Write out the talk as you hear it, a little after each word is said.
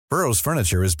Burrow's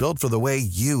furniture is built for the way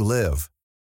you live.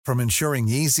 From ensuring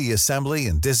easy assembly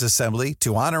and disassembly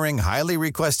to honoring highly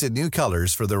requested new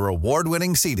colors for their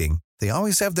award-winning seating, they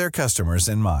always have their customers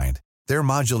in mind. Their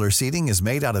modular seating is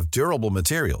made out of durable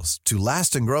materials to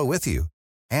last and grow with you.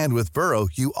 And with Burrow,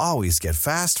 you always get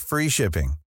fast, free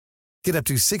shipping. Get up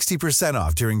to 60%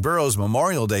 off during Burrow's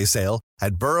Memorial Day sale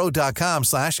at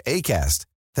burrow.com/ACAST.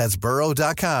 That's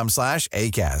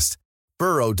burrow.com/ACAST.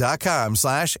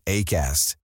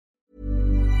 burrow.com/ACAST.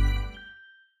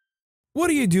 What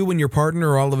do you do when your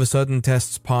partner all of a sudden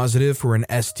tests positive for an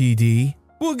STD?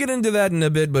 We'll get into that in a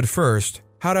bit, but first,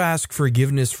 how to ask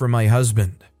forgiveness from my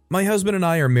husband. My husband and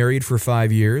I are married for 5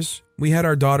 years. We had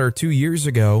our daughter 2 years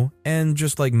ago, and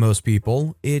just like most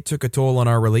people, it took a toll on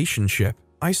our relationship.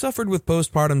 I suffered with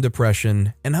postpartum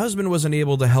depression, and husband wasn't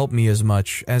able to help me as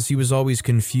much as he was always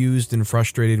confused and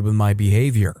frustrated with my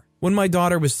behavior. When my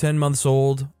daughter was 10 months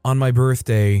old, on my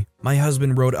birthday, my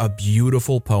husband wrote a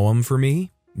beautiful poem for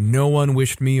me. No one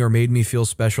wished me or made me feel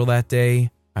special that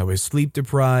day. I was sleep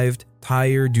deprived,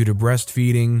 tired due to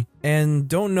breastfeeding, and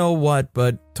don't know what,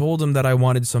 but told him that I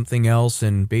wanted something else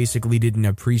and basically didn't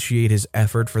appreciate his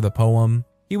effort for the poem.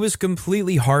 He was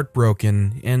completely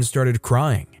heartbroken and started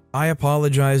crying. I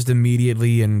apologized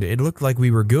immediately and it looked like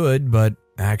we were good, but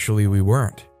actually we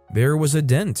weren't. There was a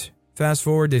dent. Fast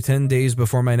forward to 10 days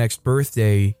before my next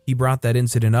birthday, he brought that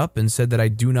incident up and said that I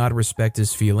do not respect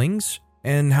his feelings,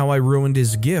 and how I ruined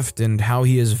his gift and how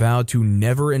he has vowed to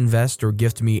never invest or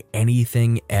gift me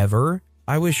anything ever.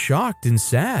 I was shocked and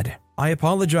sad. I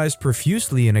apologized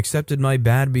profusely and accepted my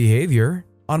bad behavior.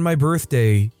 On my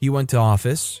birthday, he went to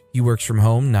office. He works from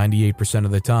home 98%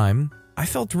 of the time. I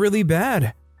felt really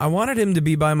bad. I wanted him to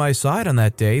be by my side on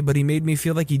that day, but he made me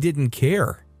feel like he didn't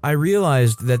care. I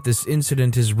realized that this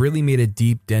incident has really made a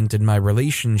deep dent in my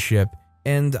relationship,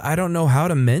 and I don't know how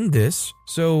to mend this,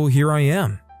 so here I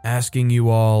am. Asking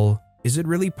you all, is it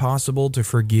really possible to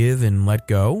forgive and let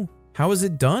go? How is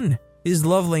it done? His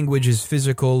love language is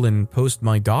physical and post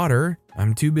my daughter.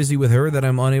 I'm too busy with her that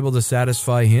I'm unable to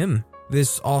satisfy him.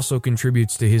 This also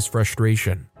contributes to his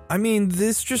frustration. I mean,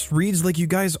 this just reads like you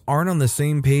guys aren't on the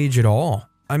same page at all.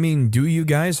 I mean, do you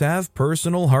guys have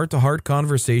personal heart-to-heart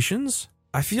conversations?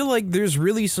 I feel like there's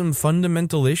really some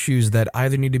fundamental issues that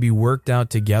either need to be worked out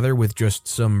together with just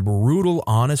some brutal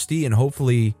honesty and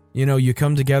hopefully, you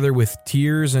come together with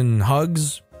tears and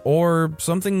hugs, or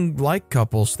something like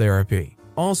couples therapy.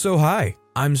 Also, hi,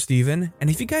 I'm Steven, and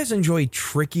if you guys enjoy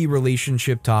tricky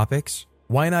relationship topics,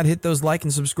 why not hit those like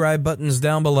and subscribe buttons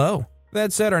down below?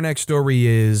 That said, our next story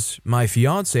is, my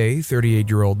fiancé,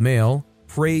 38-year-old male,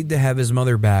 prayed to have his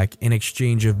mother back in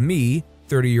exchange of me,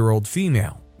 30-year-old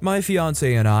female. My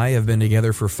fiancé and I have been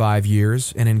together for 5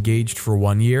 years and engaged for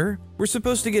 1 year. We're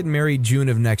supposed to get married June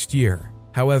of next year.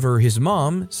 However, his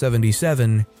mom,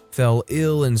 77, fell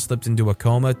ill and slipped into a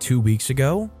coma 2 weeks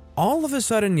ago. All of a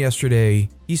sudden yesterday,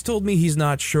 he's told me he's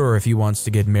not sure if he wants to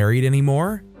get married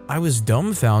anymore. I was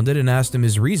dumbfounded and asked him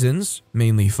his reasons,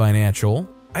 mainly financial.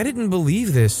 I didn't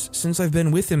believe this since I've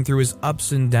been with him through his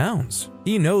ups and downs.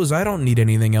 He knows I don't need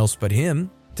anything else but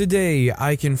him. Today,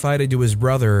 I confided to his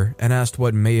brother and asked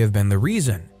what may have been the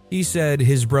reason. He said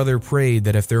his brother prayed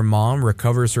that if their mom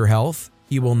recovers her health,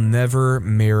 he will never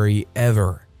marry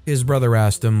ever. His brother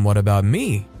asked him, what about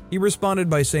me? He responded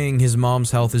by saying his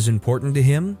mom's health is important to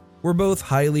him. We're both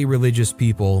highly religious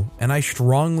people, and I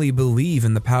strongly believe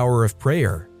in the power of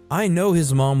prayer. I know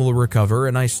his mom will recover,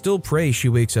 and I still pray she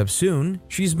wakes up soon.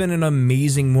 She's been an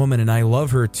amazing woman, and I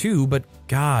love her too, but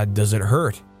God, does it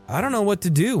hurt. I don't know what to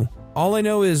do. All I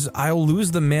know is I'll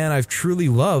lose the man I've truly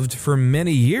loved for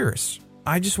many years.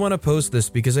 I just want to post this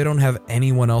because I don't have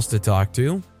anyone else to talk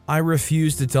to. I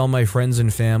refuse to tell my friends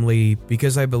and family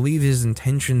because I believe his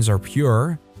intentions are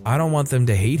pure. I don't want them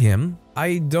to hate him.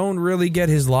 I don't really get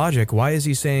his logic. Why is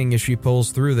he saying if she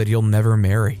pulls through that he'll never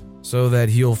marry? So that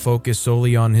he'll focus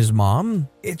solely on his mom?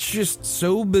 It's just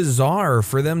so bizarre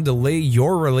for them to lay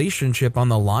your relationship on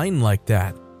the line like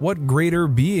that. What greater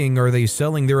being are they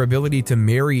selling their ability to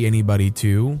marry anybody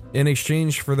to in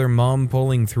exchange for their mom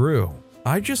pulling through?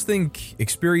 I just think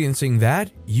experiencing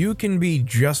that, you can be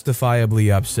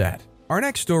justifiably upset. Our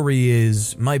next story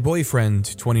is, my boyfriend,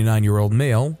 29-year-old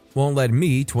male, won't let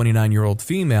me, 29-year-old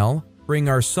female, bring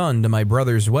our son to my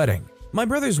brother's wedding. My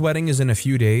brother's wedding is in a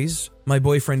few days. My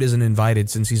boyfriend isn't invited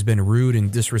since he's been rude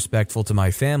and disrespectful to my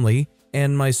family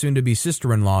and my soon-to-be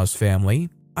sister-in-law's family.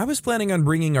 I was planning on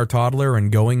bringing our toddler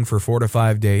and going for 4 to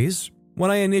 5 days.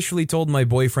 When I initially told my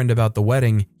boyfriend about the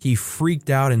wedding, he freaked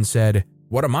out and said,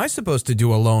 "What am I supposed to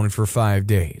do alone for 5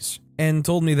 days?" and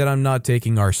told me that I'm not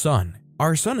taking our son.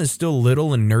 Our son is still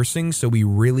little and nursing, so we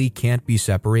really can't be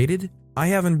separated. I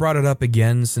haven't brought it up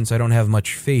again since I don't have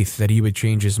much faith that he would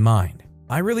change his mind.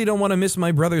 I really don't want to miss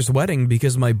my brother's wedding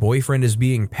because my boyfriend is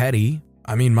being petty.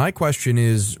 I mean, my question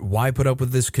is, why put up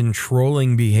with this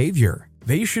controlling behavior?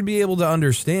 They should be able to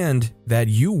understand that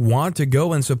you want to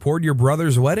go and support your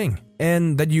brother's wedding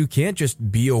and that you can't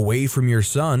just be away from your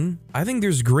son. I think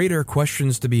there's greater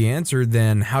questions to be answered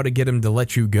than how to get him to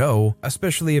let you go,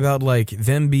 especially about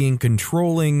them being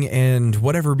controlling and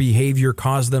whatever behavior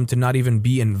caused them to not even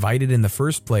be invited in the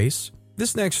first place.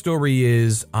 This next story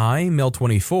is I, male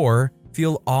 24,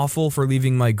 feel awful for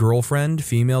leaving my girlfriend,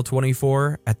 female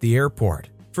 24, at the airport.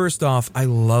 First off, I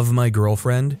love my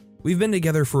girlfriend. We've been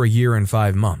together for a year and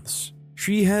 5 months.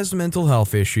 She has mental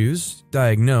health issues,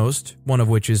 diagnosed, one of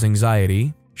which is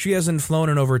anxiety. She hasn't flown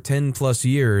in over 10 plus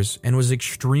years and was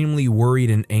extremely worried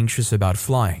and anxious about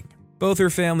flying. Both her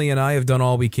family and I have done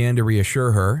all we can to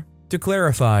reassure her. To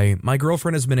clarify, my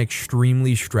girlfriend has been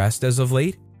extremely stressed as of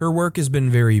late. Her work has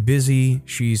been very busy,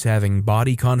 she's having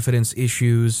body confidence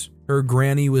issues, her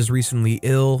granny was recently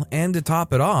ill, and to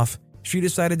top it off, she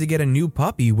decided to get a new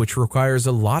puppy which requires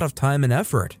a lot of time and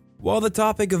effort. While the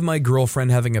topic of my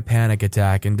girlfriend having a panic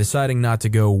attack and deciding not to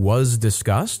go was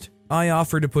discussed, I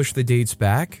offered to push the dates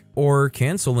back or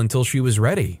cancel until she was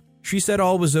ready. She said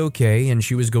all was okay and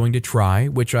she was going to try,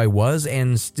 which I was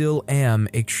and still am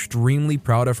extremely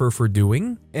proud of her for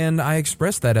doing, and I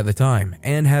expressed that at the time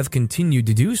and have continued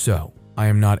to do so. I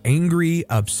am not angry,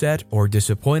 upset, or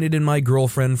disappointed in my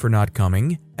girlfriend for not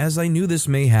coming, as I knew this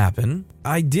may happen.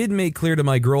 I did make clear to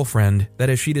my girlfriend that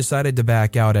if she decided to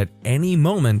back out at any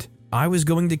moment, I was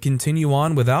going to continue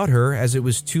on without her as it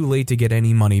was too late to get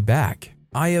any money back.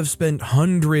 I have spent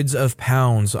hundreds of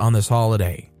pounds on this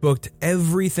holiday, booked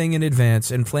everything in advance,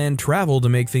 and planned travel to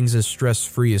make things as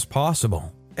stress-free as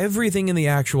possible. Everything in the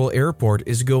actual airport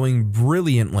is going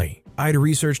brilliantly. I'd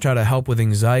researched how to help with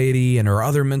anxiety and her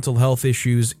other mental health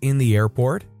issues in the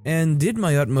airport, and did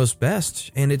my utmost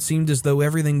best, and it seemed as though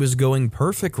everything was going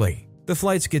perfectly. The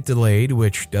flights get delayed,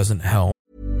 which doesn't help.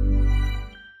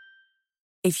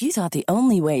 If you thought the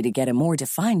only way to get a more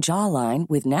defined jawline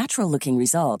with natural-looking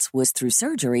results was through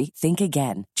surgery, think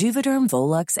again. Juvederm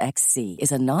Volux XC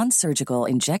is a non-surgical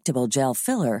injectable gel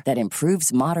filler that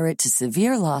improves moderate to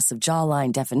severe loss of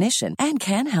jawline definition and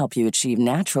can help you achieve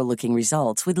natural-looking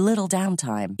results with little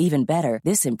downtime. Even better,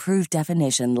 this improved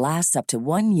definition lasts up to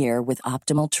 1 year with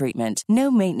optimal treatment.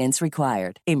 No maintenance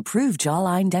required. Improve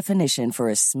jawline definition for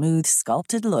a smooth,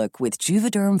 sculpted look with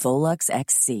Juvederm Volux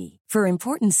XC. For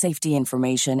important safety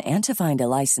information and to find a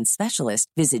licensed specialist,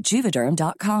 visit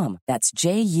Juvederm.com. That's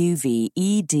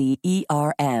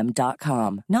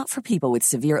JUVEDERM.com. Not for people with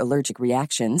severe allergic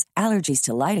reactions, allergies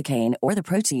to lidocaine, or the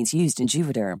proteins used in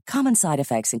Juvederm. Common side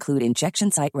effects include injection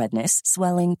site redness,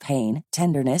 swelling, pain,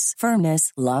 tenderness,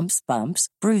 firmness, lumps, bumps,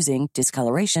 bruising,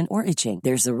 discoloration, or itching.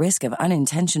 There's a risk of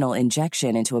unintentional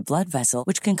injection into a blood vessel,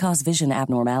 which can cause vision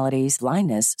abnormalities,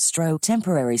 blindness, stroke,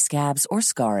 temporary scabs, or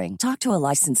scarring. Talk to a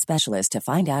licensed specialist to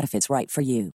find out if it's right for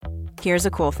you. Here's a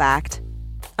cool fact.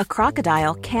 A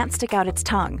crocodile can't stick out its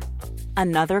tongue.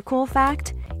 Another cool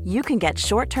fact, you can get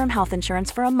short-term health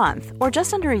insurance for a month or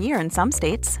just under a year in some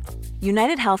states.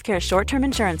 United Healthcare short-term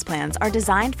insurance plans are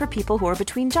designed for people who are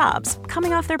between jobs,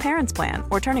 coming off their parents' plan,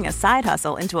 or turning a side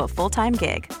hustle into a full-time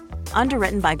gig.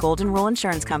 Underwritten by Golden Rule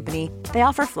Insurance Company, they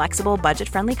offer flexible,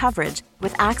 budget-friendly coverage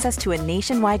with access to a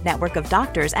nationwide network of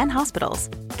doctors and hospitals.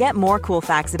 Get more cool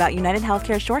facts about United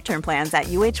Healthcare short-term plans at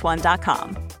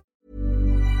uh1.com.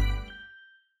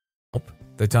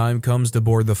 The time comes to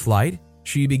board the flight.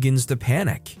 She begins to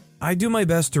panic. I do my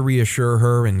best to reassure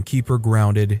her and keep her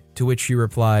grounded, to which she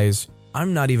replies,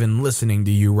 "I'm not even listening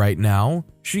to you right now."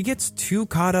 She gets too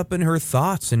caught up in her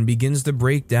thoughts and begins to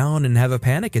break down and have a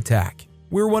panic attack.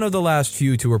 We're one of the last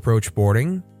few to approach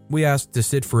boarding. We asked to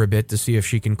sit for a bit to see if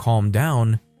she can calm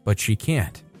down, but she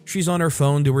can't. She's on her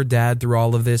phone to her dad through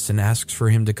all of this and asks for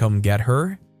him to come get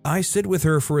her. I sit with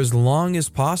her for as long as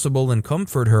possible and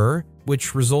comfort her,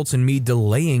 which results in me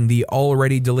delaying the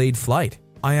already delayed flight.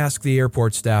 I ask the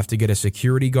airport staff to get a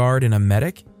security guard and a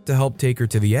medic to help take her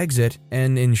to the exit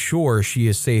and ensure she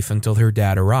is safe until her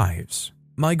dad arrives.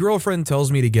 My girlfriend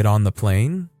tells me to get on the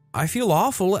plane. I feel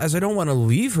awful as I don't want to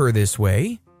leave her this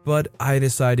way, but I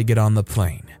decide to get on the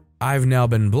plane. I've now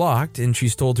been blocked and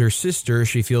she's told her sister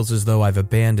she feels as though I've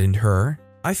abandoned her.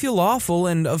 I feel awful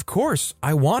and of course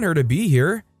I want her to be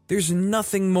here. There's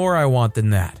nothing more I want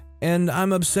than that. And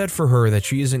I'm upset for her that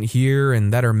she isn't here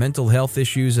and that her mental health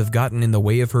issues have gotten in the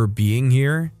way of her being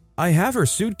here. I have her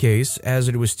suitcase as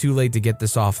it was too late to get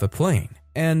this off the plane.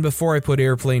 And before I put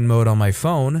airplane mode on my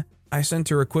phone, I sent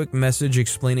her a quick message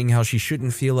explaining how she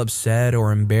shouldn't feel upset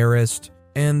or embarrassed,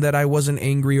 and that I wasn't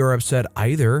angry or upset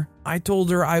either. I told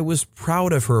her I was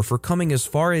proud of her for coming as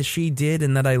far as she did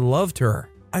and that I loved her.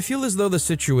 I feel as though the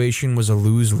situation was a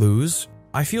lose-lose.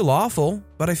 I feel awful,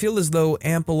 but I feel as though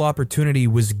ample opportunity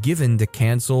was given to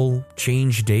cancel,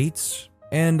 change dates,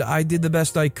 and I did the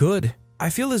best I could. I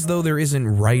feel as though there isn't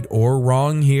right or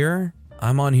wrong here.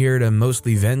 I'm on here to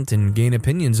mostly vent and gain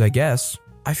opinions, I guess.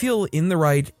 I feel in the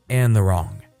right and the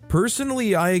wrong.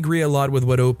 Personally, I agree a lot with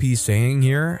what OP's saying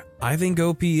here. I think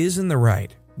OP is in the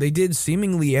right. They did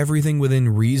seemingly everything within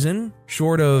reason,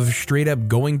 short of straight up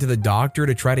going to the doctor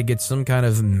to try to get some kind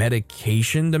of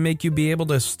medication to make you be able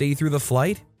to stay through the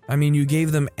flight. I mean, you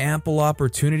gave them ample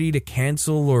opportunity to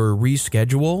cancel or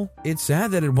reschedule. It's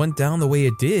sad that it went down the way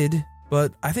it did,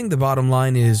 but I think the bottom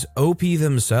line is OP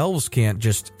themselves can't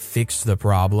just fix the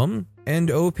problem,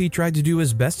 and OP tried to do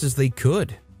as best as they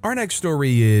could. Our next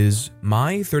story is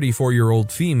my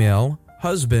 34-year-old female,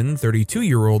 husband,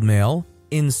 32-year-old male,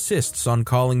 insists on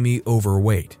calling me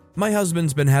overweight. My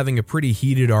husband's been having a pretty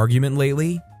heated argument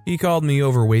lately. He called me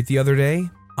overweight the other day.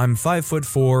 I'm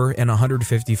 5'4" and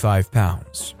 155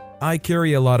 pounds. I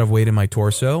carry a lot of weight in my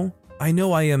torso. I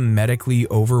know I am medically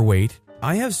overweight.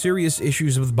 I have serious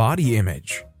issues with body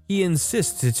image. He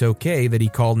insists it's okay that he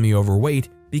called me overweight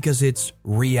because it's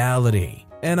reality.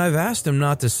 And I've asked him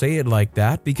not to say it like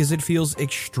that because it feels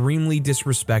extremely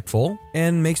disrespectful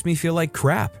and makes me feel like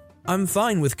crap. I'm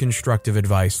fine with constructive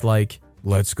advice like,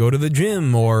 let's go to the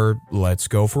gym or let's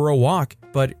go for a walk,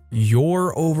 but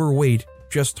you're overweight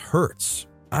just hurts.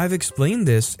 I've explained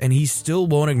this and he still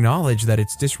won't acknowledge that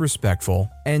it's disrespectful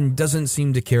and doesn't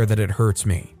seem to care that it hurts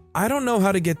me. I don't know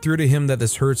how to get through to him that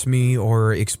this hurts me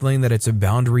or explain that it's a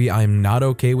boundary I'm not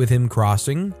okay with him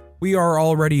crossing. We are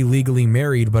already legally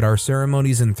married, but our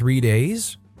ceremony's in 3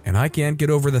 days, and I can't get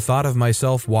over the thought of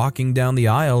myself walking down the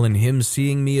aisle and him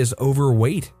seeing me as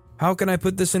overweight. How can I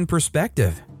put this in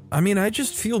perspective? I mean, I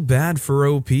just feel bad for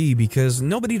OP because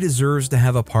nobody deserves to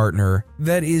have a partner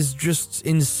that is just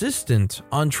insistent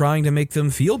on trying to make them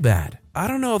feel bad. I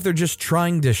don't know if they're just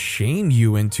trying to shame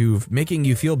you into making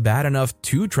you feel bad enough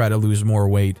to try to lose more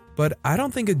weight, but I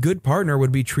don't think a good partner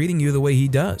would be treating you the way he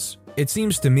does. It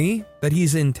seems to me that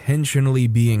he's intentionally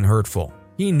being hurtful.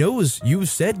 He knows you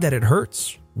said that it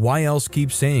hurts. Why else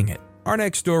keep saying it? Our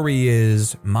next story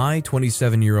is my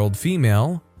 27-year-old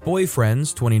female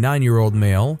boyfriend's 29-year-old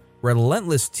male.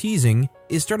 Relentless teasing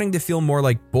is starting to feel more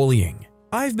like bullying.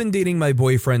 I've been dating my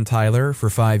boyfriend Tyler for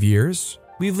 5 years.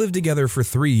 We've lived together for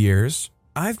 3 years.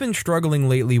 I've been struggling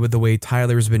lately with the way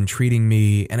Tyler's been treating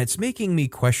me, and it's making me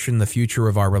question the future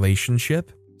of our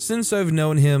relationship. Since I've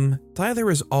known him, Tyler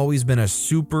has always been a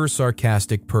super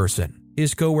sarcastic person.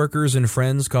 His coworkers and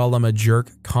friends call him a jerk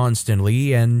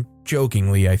constantly and,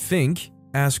 jokingly I think,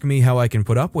 ask me how I can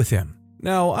put up with him.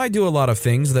 Now, I do a lot of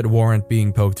things that warrant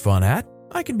being poked fun at.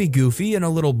 I can be goofy and a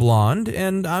little blonde,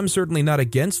 and I'm certainly not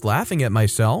against laughing at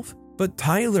myself, but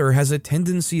Tyler has a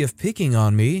tendency of picking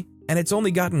on me, and it's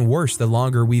only gotten worse the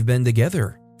longer we've been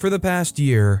together. For the past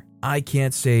year, I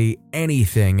can't say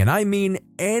anything, and I mean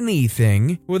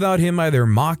anything, without him either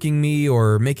mocking me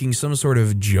or making some sort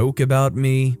of joke about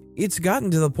me. It's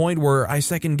gotten to the point where I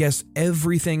second guess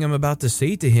everything I'm about to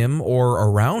say to him or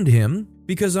around him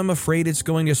because I'm afraid it's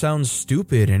going to sound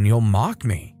stupid and he'll mock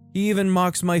me. He even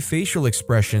mocks my facial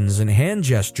expressions and hand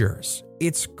gestures.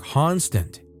 It's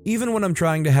constant. Even when I'm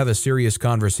trying to have a serious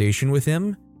conversation with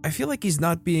him, I feel like he's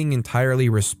not being entirely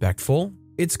respectful.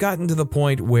 It's gotten to the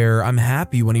point where I'm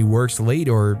happy when he works late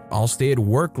or I'll stay at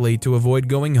work late to avoid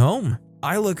going home.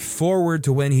 I look forward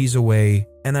to when he's away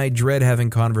and I dread having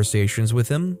conversations with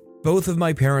him. Both of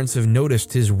my parents have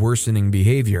noticed his worsening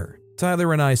behavior.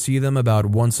 Tyler and I see them about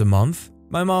once a month.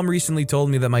 My mom recently told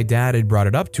me that my dad had brought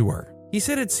it up to her. He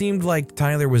said it seemed like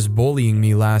Tyler was bullying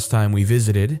me last time we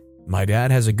visited. My dad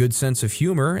has a good sense of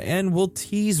humor and will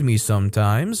tease me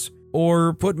sometimes,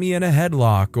 or put me in a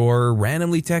headlock, or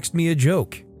randomly text me a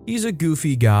joke. He's a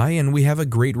goofy guy and we have a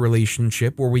great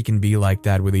relationship where we can be like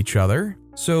that with each other.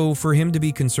 So for him to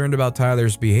be concerned about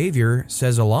Tyler's behavior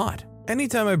says a lot.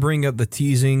 Anytime I bring up the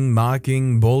teasing,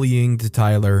 mocking, bullying to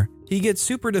Tyler, he gets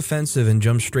super defensive and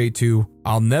jumps straight to,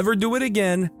 I'll never do it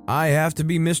again. I have to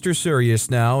be Mr. Serious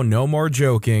now, no more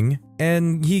joking.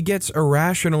 And he gets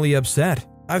irrationally upset.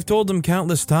 I've told him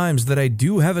countless times that I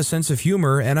do have a sense of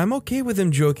humor and I'm okay with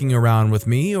him joking around with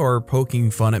me or poking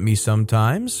fun at me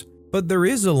sometimes. But there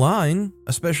is a line,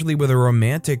 especially with a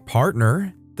romantic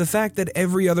partner. The fact that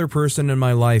every other person in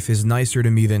my life is nicer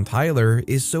to me than Tyler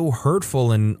is so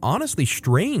hurtful and honestly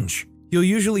strange. He'll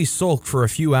usually sulk for a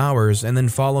few hours and then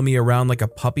follow me around like a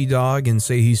puppy dog and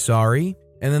say he's sorry,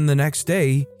 and then the next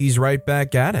day, he's right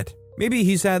back at it. Maybe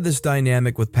he's had this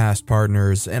dynamic with past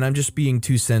partners and I'm just being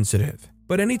too sensitive.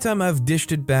 But anytime I've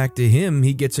dished it back to him,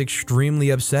 he gets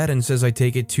extremely upset and says I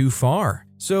take it too far.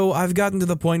 So I've gotten to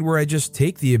the point where I just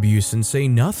take the abuse and say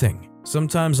nothing.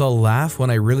 Sometimes I'll laugh when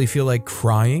I really feel like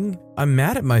crying. I'm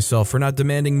mad at myself for not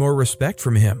demanding more respect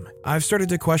from him. I've started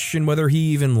to question whether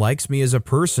he even likes me as a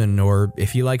person or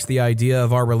if he likes the idea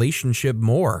of our relationship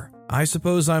more. I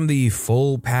suppose I'm the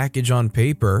full package on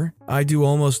paper. I do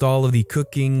almost all of the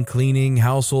cooking, cleaning,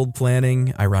 household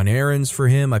planning. I run errands for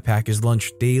him. I pack his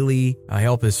lunch daily. I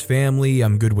help his family.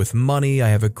 I'm good with money. I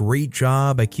have a great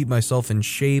job. I keep myself in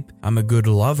shape. I'm a good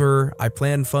lover. I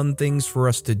plan fun things for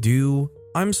us to do.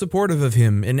 I'm supportive of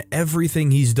him in everything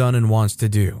he's done and wants to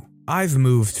do. I've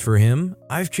moved for him.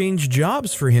 I've changed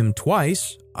jobs for him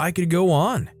twice. I could go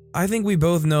on. I think we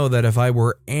both know that if I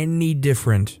were any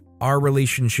different, our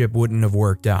relationship wouldn't have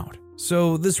worked out.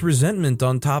 So this resentment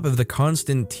on top of the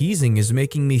constant teasing is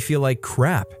making me feel like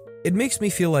crap. It makes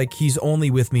me feel like he's only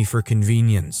with me for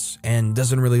convenience and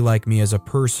doesn't really like me as a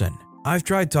person. I've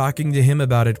tried talking to him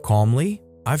about it calmly.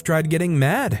 I've tried getting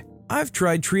mad. I've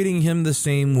tried treating him the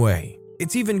same way.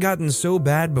 It's even gotten so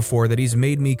bad before that he's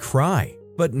made me cry.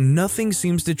 But nothing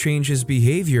seems to change his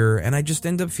behavior, and I just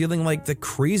end up feeling like the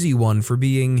crazy one for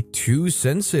being too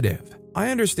sensitive. I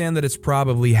understand that it's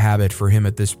probably habit for him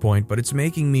at this point, but it's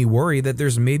making me worry that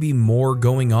there's maybe more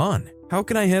going on. How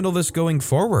can I handle this going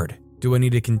forward? Do I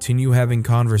need to continue having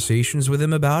conversations with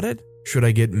him about it? Should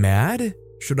I get mad?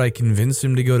 Should I convince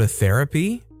him to go to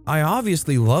therapy? I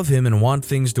obviously love him and want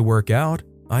things to work out.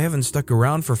 I haven't stuck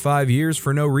around for 5 years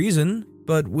for no reason,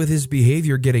 but with his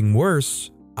behavior getting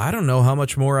worse, I don't know how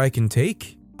much more I can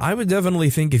take. I would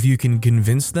definitely think if you can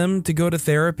convince them to go to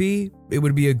therapy, it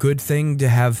would be a good thing to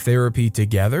have therapy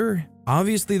together.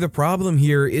 Obviously, the problem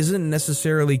here isn't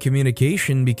necessarily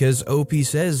communication because OP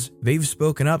says they've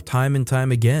spoken up time and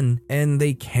time again and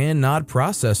they cannot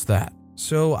process that.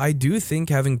 So I do think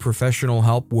having professional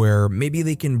help where maybe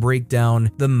they can break down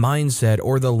the mindset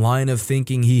or the line of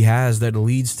thinking he has that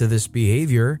leads to this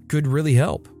behavior could really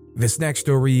help. This next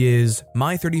story is,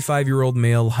 my 35-year-old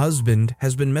male husband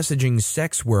has been messaging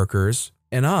sex workers,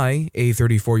 and I, a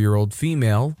 34-year-old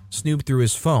female, snooped through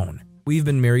his phone. We've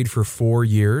been married for 4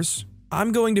 years.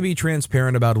 I'm going to be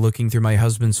transparent about looking through my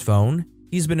husband's phone.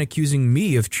 He's been accusing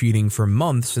me of cheating for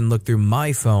months and looked through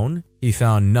my phone. He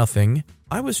found nothing.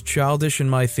 I was childish in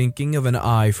my thinking of an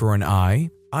eye for an eye.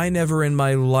 I never in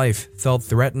my life felt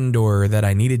threatened or that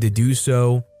I needed to do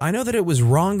so. I know that it was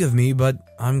wrong of me, but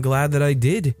I'm glad that I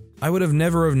did. I would have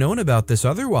never have known about this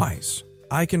otherwise.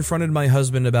 I confronted my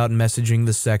husband about messaging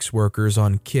the sex workers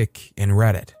on Kik and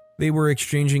Reddit. They were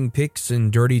exchanging pics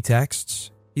and dirty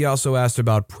texts. He also asked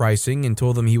about pricing and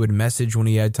told them he would message when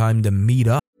he had time to meet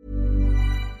up.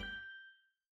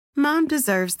 Mom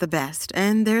deserves the best,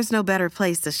 and there's no better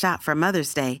place to shop for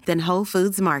Mother's Day than Whole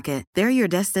Foods Market. They're your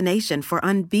destination for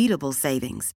unbeatable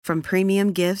savings, from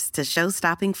premium gifts to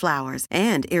show-stopping flowers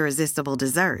and irresistible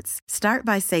desserts. Start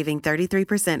by saving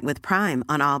 33% with Prime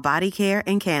on all body care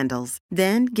and candles.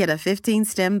 Then get a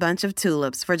 15-stem bunch of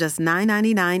tulips for just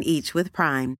 $9.99 each with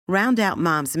Prime. Round out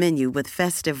Mom's menu with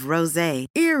festive rosé,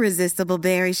 irresistible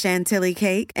berry chantilly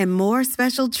cake, and more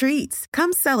special treats.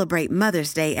 Come celebrate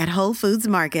Mother's Day at Whole Foods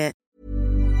Market.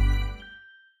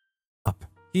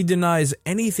 He denies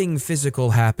anything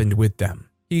physical happened with them.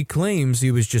 He claims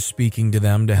he was just speaking to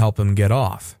them to help him get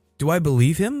off. Do I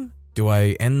believe him? Do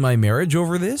I end my marriage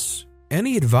over this?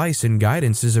 Any advice and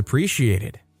guidance is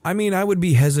appreciated. I mean, I would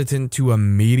be hesitant to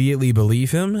immediately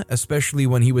believe him, especially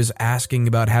when he was asking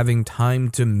about having time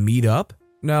to meet up.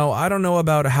 Now, I don't know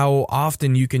about how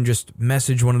often you can just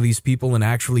message one of these people and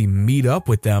actually meet up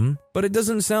with them, but it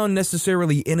doesn't sound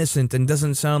necessarily innocent and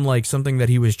doesn't sound like something that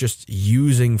he was just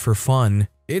using for fun.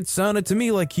 It sounded to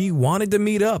me like he wanted to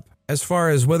meet up. As far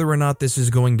as whether or not this is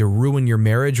going to ruin your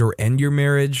marriage or end your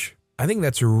marriage, I think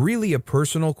that's really a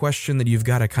personal question that you've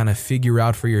got to kind of figure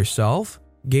out for yourself.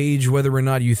 Gauge whether or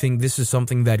not you think this is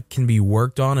something that can be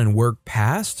worked on and worked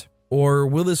past. Or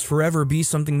will this forever be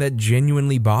something that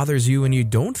genuinely bothers you and you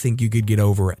don't think you could get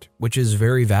over it, which is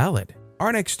very valid.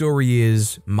 Our next story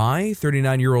is, my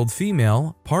 39-year-old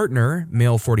female partner,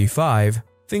 male 45,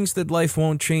 thinks that life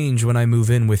won't change when I move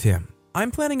in with him.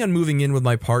 I'm planning on moving in with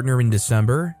my partner in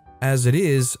December. As it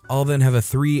is, I'll then have a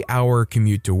 3-hour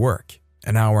commute to work,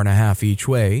 an hour and a half each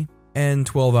way, and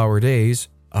 12-hour days,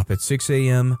 up at 6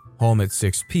 a.m., home at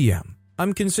 6 p.m.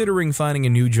 I'm considering finding a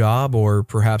new job or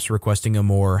perhaps requesting a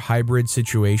more hybrid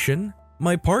situation.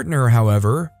 My partner,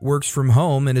 however, works from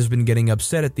home and has been getting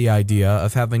upset at the idea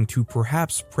of having to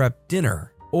perhaps prep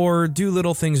dinner or do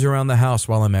little things around the house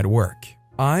while I'm at work.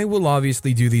 I will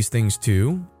obviously do these things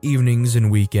too, evenings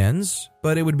and weekends,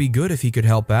 but it would be good if he could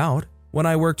help out. When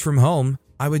I worked from home,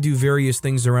 I would do various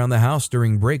things around the house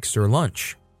during breaks or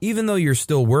lunch. Even though you're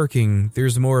still working,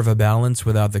 there's more of a balance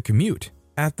without the commute.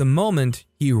 At the moment,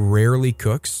 he rarely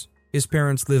cooks. His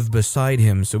parents live beside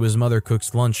him, so his mother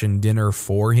cooks lunch and dinner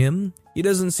for him. He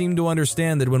doesn't seem to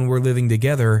understand that when we're living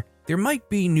together, there might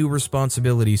be new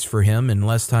responsibilities for him and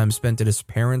less time spent at his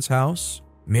parents' house.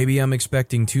 Maybe I'm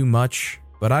expecting too much,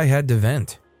 but I had to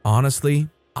vent. Honestly,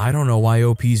 I don't know why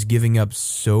OP's giving up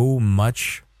so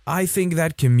much. I think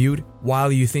that commute,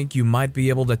 while you think you might be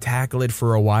able to tackle it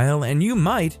for a while, and you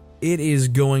might, it is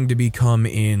going to become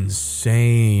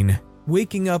insane.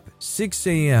 Waking up 6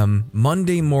 a.m.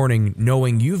 Monday morning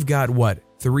knowing you've got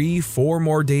 3-4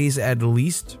 more days at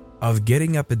least of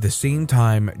getting up at the same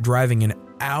time, driving an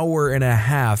hour and a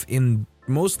half in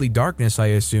mostly darkness, I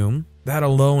assume. That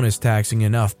alone is taxing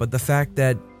enough, but the fact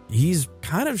that he's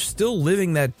kind of still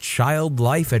living that child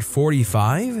life at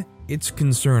 45, it's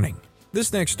concerning.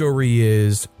 This next story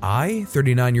is, I,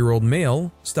 39-year-old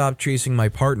male, stopped chasing my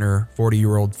partner,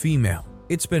 40-year-old female.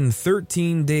 It's been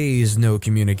 13 days no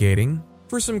communicating.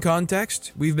 For some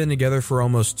context, we've been together for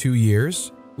almost 2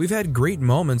 years. We've had great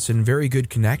moments and very good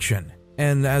connection.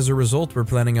 And as a result, we're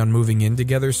planning on moving in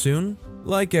together soon.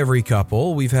 Like every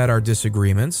couple, we've had our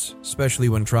disagreements, especially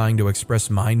when trying to express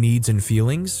my needs and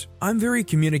feelings. I'm very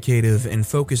communicative and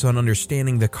focus on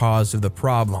understanding the cause of the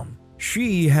problem.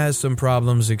 She has some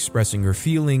problems expressing her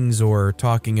feelings or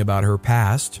talking about her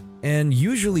past, and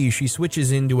usually she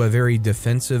switches into a very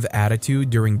defensive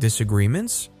attitude during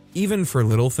disagreements, even for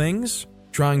little things.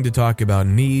 Trying to talk about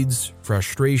needs,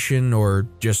 frustration, or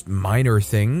just minor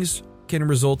things can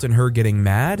result in her getting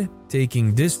mad,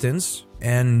 taking distance,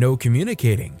 and no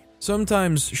communicating.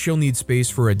 Sometimes she'll need space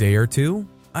for a day or two.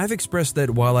 I've expressed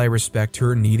that while I respect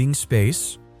her needing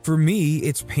space, for me,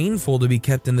 it's painful to be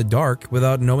kept in the dark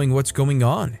without knowing what's going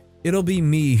on. It'll be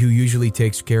me who usually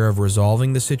takes care of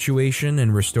resolving the situation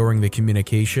and restoring the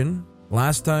communication.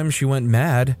 Last time she went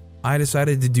mad, I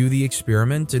decided to do the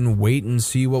experiment and wait and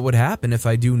see what would happen if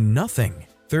I do nothing.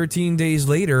 13 days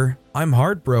later, I'm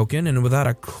heartbroken and without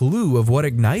a clue of what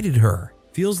ignited her.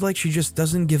 Feels like she just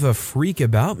doesn't give a freak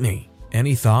about me.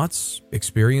 Any thoughts,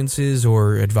 experiences,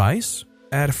 or advice?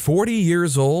 At 40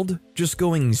 years old, just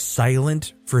going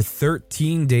silent for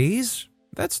 13 days?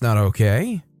 That's not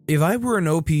okay. If I were in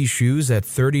OP's shoes at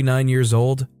 39 years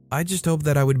old, I just hope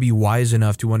that I would be wise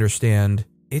enough to understand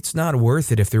it's not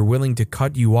worth it if they're willing to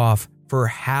cut you off for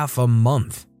half a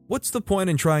month. What's the point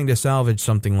in trying to salvage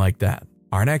something like that?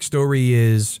 Our next story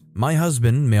is, my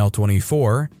husband, male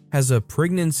 24, has a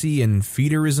pregnancy and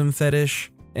feederism fetish,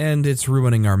 and it's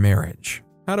ruining our marriage.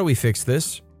 How do we fix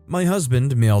this? My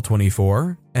husband, male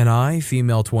 24, and I,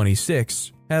 female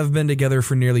 26, have been together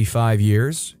for nearly 5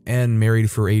 years and married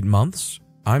for 8 months.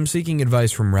 I'm seeking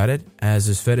advice from Reddit, as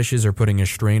his fetishes are putting a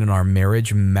strain on our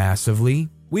marriage massively.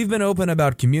 We've been open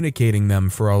about communicating them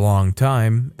for a long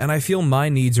time, and I feel my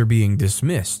needs are being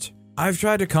dismissed. I've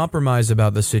tried to compromise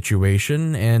about the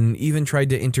situation and even tried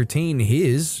to entertain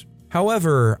his.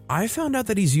 However, I found out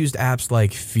that he's used apps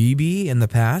like Phoebe in the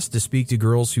past to speak to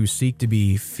girls who seek to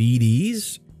be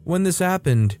feedies. When this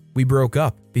happened, we broke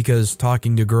up because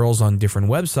talking to girls on different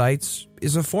websites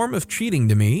is a form of cheating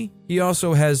to me. He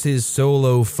also has his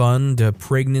solo fund,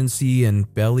 pregnancy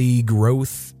and belly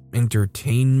growth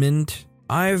entertainment.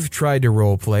 I've tried to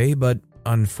roleplay, but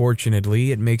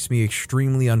unfortunately, it makes me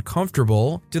extremely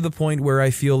uncomfortable to the point where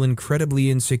I feel incredibly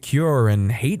insecure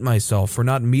and hate myself for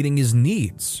not meeting his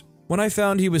needs. When I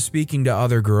found he was speaking to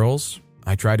other girls,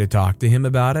 I tried to talk to him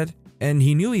about it, and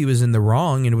he knew he was in the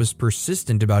wrong and was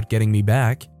persistent about getting me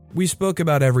back. We spoke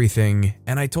about everything,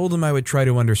 and I told him I would try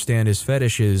to understand his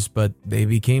fetishes, but they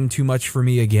became too much for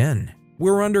me again.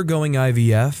 We're undergoing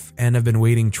IVF and have been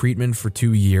waiting treatment for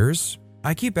 2 years.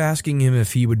 I keep asking him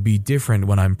if he would be different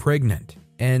when I'm pregnant,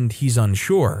 and he's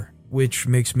unsure, which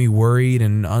makes me worried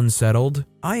and unsettled.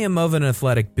 I am of an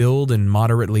athletic build and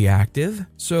moderately active,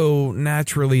 so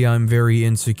naturally I'm very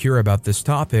insecure about this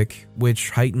topic,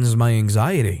 which heightens my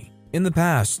anxiety. In the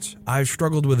past, I've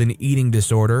struggled with an eating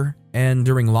disorder, and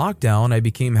during lockdown I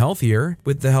became healthier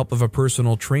with the help of a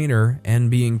personal trainer and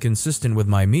being consistent with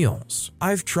my meals.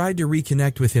 I've tried to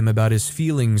reconnect with him about his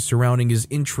feelings surrounding his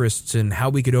interests and how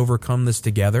we could overcome this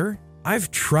together. I've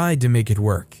tried to make it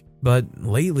work, but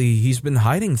lately he's been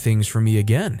hiding things from me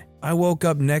again. I woke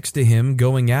up next to him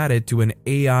going at it to an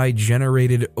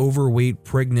AI-generated overweight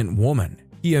pregnant woman.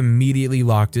 He immediately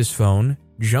locked his phone,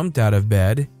 jumped out of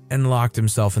bed, and locked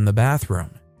himself in the bathroom.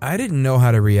 I didn't know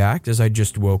how to react as I'd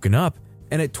just woken up,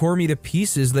 and it tore me to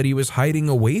pieces that he was hiding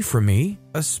away from me,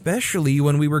 especially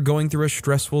when we were going through a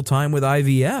stressful time with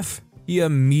IVF. He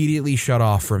immediately shut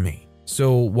off from me.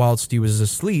 So whilst he was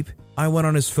asleep, I went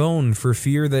on his phone for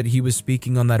fear that he was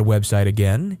speaking on that website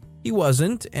again. He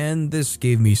wasn't, and this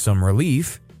gave me some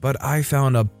relief, but I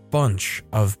found a bunch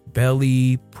of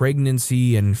belly,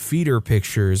 pregnancy, and feeder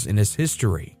pictures in his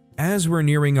history. As we're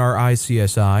nearing our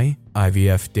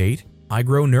IVF date, I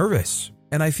grow nervous,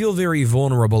 and I feel very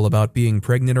vulnerable about being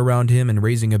pregnant around him and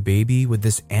raising a baby with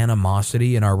this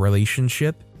animosity in our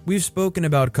relationship. We've spoken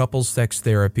about couples sex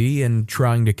therapy and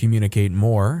trying to communicate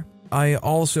more. I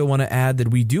also want to add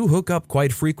that we do hook up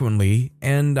quite frequently,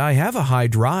 and I have a high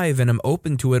drive and I'm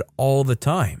open to it all the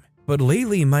time. But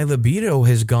lately, my libido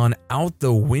has gone out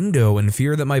the window in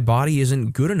fear that my body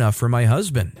isn't good enough for my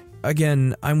husband.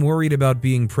 Again, I'm worried about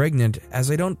being pregnant as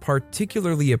I don't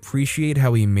particularly appreciate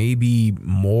how he may be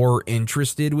more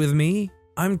interested with me.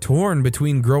 I'm torn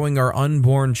between growing our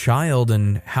unborn child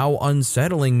and how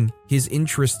unsettling his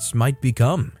interests might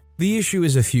become. The issue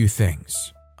is a few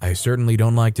things. I certainly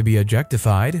don't like to be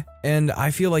objectified, and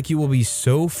I feel like he will be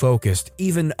so focused,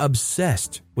 even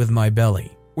obsessed with my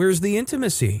belly. Where's the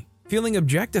intimacy? Feeling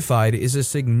objectified is a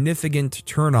significant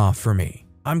turnoff for me.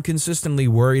 I'm consistently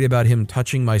worried about him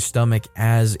touching my stomach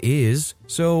as is,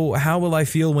 so how will I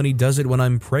feel when he does it when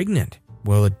I'm pregnant?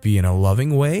 Will it be in a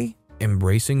loving way,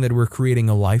 embracing that we're creating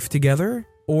a life together?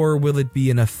 Or will it be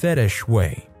in a fetish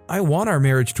way? I want our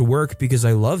marriage to work because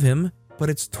I love him, but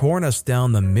it's torn us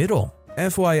down the middle.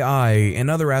 FYI, in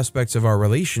other aspects of our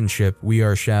relationship, we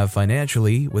are shav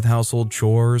financially with household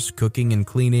chores, cooking and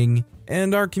cleaning,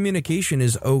 and our communication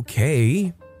is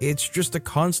okay. It's just a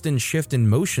constant shift in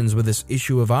motions with this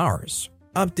issue of ours.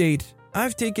 Update: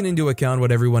 I've taken into account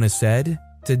what everyone has said.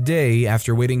 Today,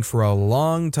 after waiting for a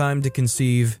long time to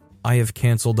conceive, I have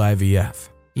canceled IVF.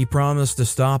 He promised to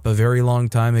stop a very long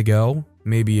time ago,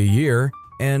 maybe a year,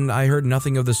 and I heard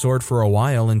nothing of the sort for a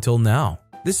while until now.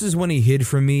 This is when he hid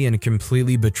from me and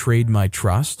completely betrayed my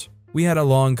trust. We had a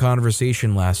long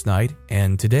conversation last night,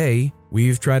 and today,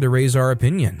 we've tried to raise our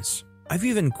opinions. I've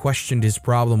even questioned his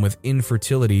problem with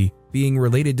infertility being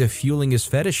related to fueling his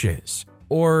fetishes,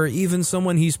 or even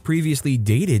someone he's previously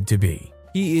dated to be.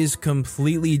 He is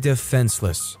completely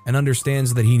defenseless and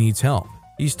understands that he needs help.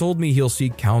 He's told me he'll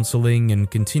seek counseling and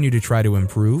continue to try to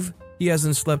improve. He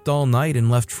hasn't slept all night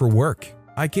and left for work.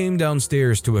 I came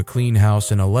downstairs to a clean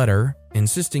house and a letter,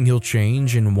 insisting he'll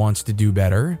change and wants to do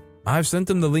better. I've sent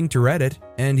him the link to Reddit,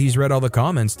 and he's read all the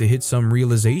comments to hit some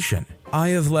realization. I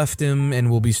have left him and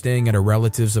will be staying at a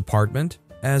relative's apartment,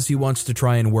 as he wants to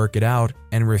try and work it out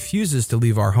and refuses to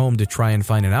leave our home to try and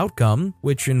find an outcome,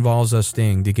 which involves us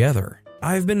staying together.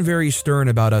 I've been very stern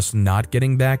about us not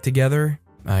getting back together.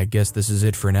 I guess this is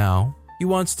it for now. He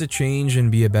wants to change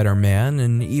and be a better man,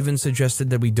 and even suggested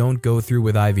that we don't go through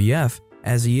with IVF,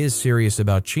 as he is serious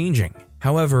about changing.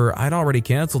 However, I'd already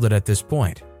canceled it at this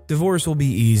point. Divorce will be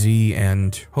easy,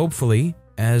 and hopefully,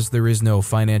 as there is no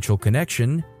financial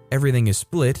connection, everything is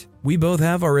split. We both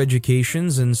have our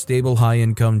educations and stable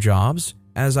high-income jobs,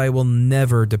 as I will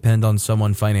never depend on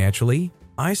someone financially.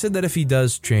 I said that if he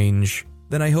does change,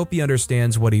 then I hope he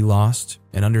understands what he lost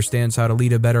and understands how to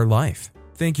lead a better life.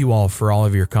 Thank you all for all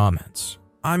of your comments.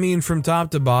 I mean, from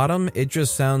top to bottom, it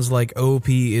just sounds like OP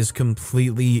is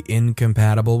completely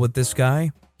incompatible with this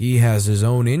guy. He has his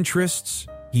own interests.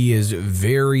 He is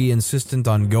very insistent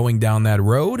on going down that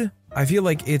road. I feel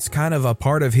like it's kind of a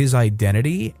part of his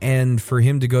identity, and for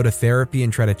him to go to therapy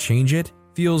and try to change it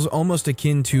feels almost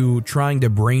akin to trying to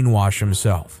brainwash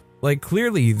himself. Like,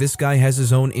 clearly, this guy has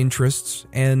his own interests,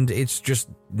 and it's just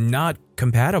not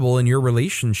compatible in your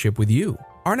relationship with you.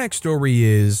 Our next story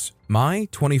is, my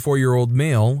 24-year-old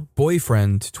male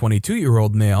boyfriend,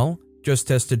 22-year-old male, just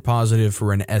tested positive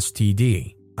for an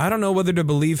STD. I don't know whether to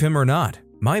believe him or not.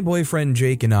 My boyfriend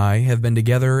Jake and I have been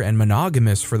together and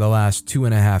monogamous for the last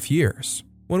 2.5 years.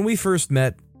 When we first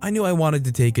met, I knew I wanted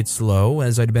to take it slow,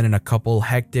 as I'd been in a couple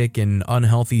hectic and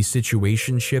unhealthy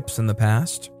situationships in the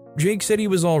past. Jake said he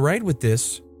was alright with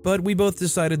this, but we both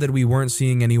decided that we weren't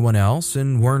seeing anyone else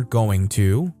and weren't going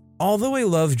to. Although I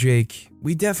love Jake,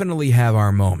 we definitely have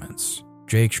our moments.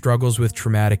 Jake struggles with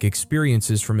traumatic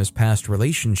experiences from his past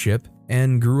relationship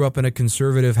and grew up in a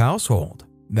conservative household.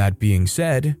 That being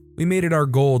said, we made it our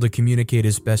goal to communicate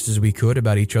as best as we could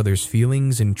about each other's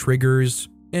feelings and triggers,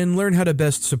 and learn how to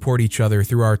best support each other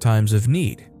through our times of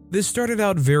need. This started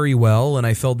out very well, and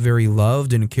I felt very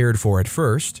loved and cared for at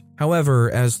first. However,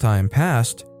 as time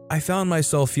passed, I found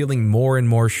myself feeling more and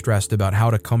more stressed about how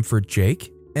to comfort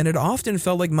Jake, and it often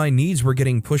felt like my needs were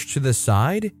getting pushed to the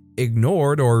side,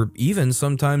 ignored, or even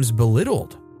sometimes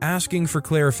belittled. Asking for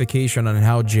clarification on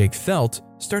how Jake felt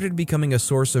started becoming a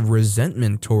source of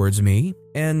resentment towards me,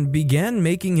 and began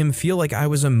making him feel like I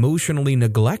was emotionally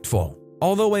neglectful.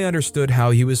 Although I understood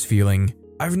how he was feeling,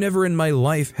 I've never in my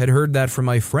life had heard that from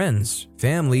my friends,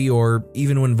 family, or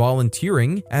even when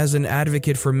volunteering as an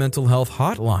advocate for mental health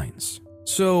hotlines.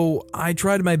 So I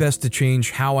tried my best to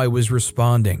change how I was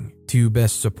responding to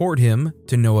best support him,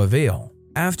 to no avail.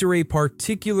 After a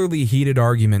particularly heated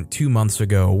argument 2 months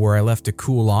ago where I left to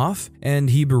cool off and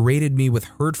he berated me with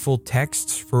hurtful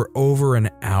texts for over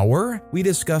an hour, we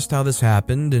discussed how this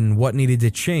happened and what needed to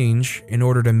change in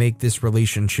order to make this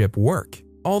relationship work.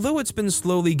 Although it's been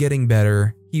slowly getting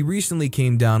better, he recently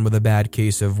came down with a bad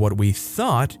case of what we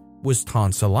thought was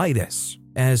tonsillitis,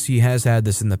 as he has had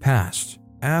this in the past.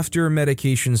 After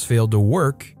medications failed to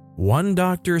work, one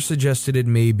doctor suggested it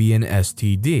may be an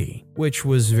STD, which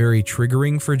was very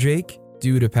triggering for Jake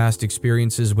due to past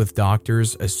experiences with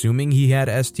doctors assuming he had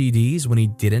STDs when he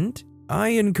didn't. I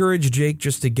encouraged Jake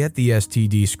just to get the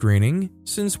STD screening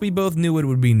since we both knew it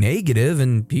would be negative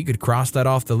and he could cross that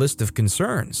off the list of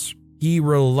concerns. He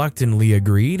reluctantly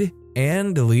agreed,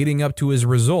 and leading up to his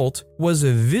result, was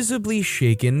visibly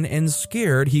shaken and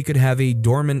scared he could have a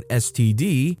dormant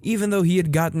STD even though he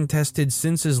had gotten tested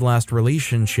since his last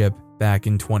relationship back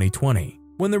in 2020.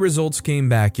 When the results came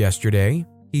back yesterday,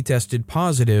 he tested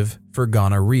positive for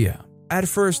gonorrhea. At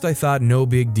first I thought no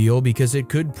big deal because it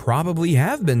could probably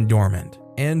have been dormant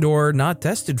and or not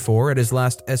tested for at his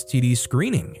last STD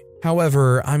screening.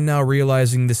 However, I'm now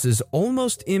realizing this is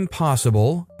almost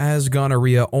impossible as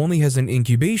gonorrhea only has an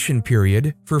incubation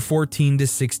period for 14 to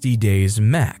 60 days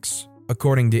max,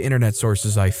 according to internet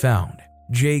sources I found.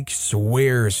 Jake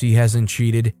swears he hasn't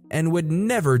cheated and would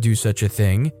never do such a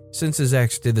thing since his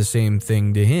ex did the same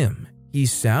thing to him. He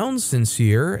sounds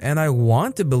sincere and I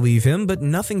want to believe him, but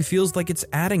nothing feels like it's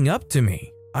adding up to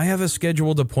me. I have a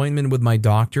scheduled appointment with my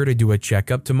doctor to do a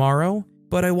checkup tomorrow,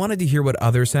 but I wanted to hear what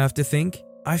others have to think.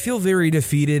 I feel very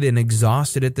defeated and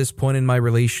exhausted at this point in my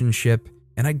relationship,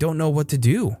 and I don't know what to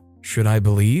do. Should I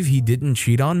believe he didn't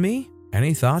cheat on me?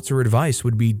 Any thoughts or advice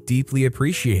would be deeply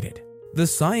appreciated. The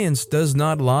science does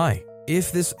not lie.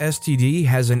 If this STD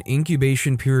has an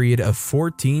incubation period of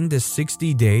 14 to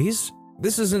 60 days,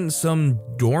 this isn't some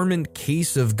dormant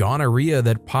case of gonorrhea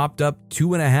that popped up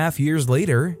 2.5 years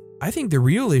later. I think the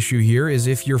real issue here is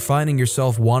if you're finding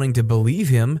yourself wanting to believe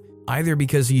him, either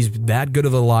because he's that good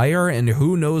of a liar and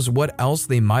who knows what else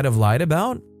they might have lied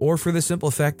about, or for the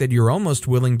simple fact that you're almost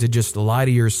willing to just lie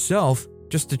to yourself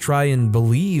just to try and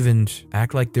believe and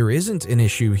act like there isn't an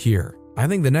issue here. I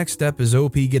think the next step is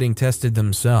OP getting tested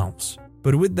themselves.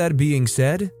 But with that being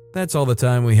said, that's all the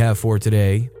time we have for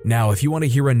today. Now, if you want to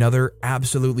hear another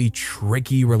absolutely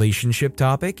tricky relationship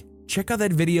topic, check out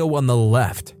that video on the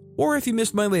left. Or if you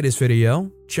missed my latest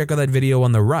video, check out that video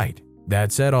on the right.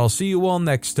 That said, I'll see you all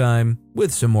next time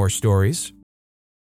with some more stories.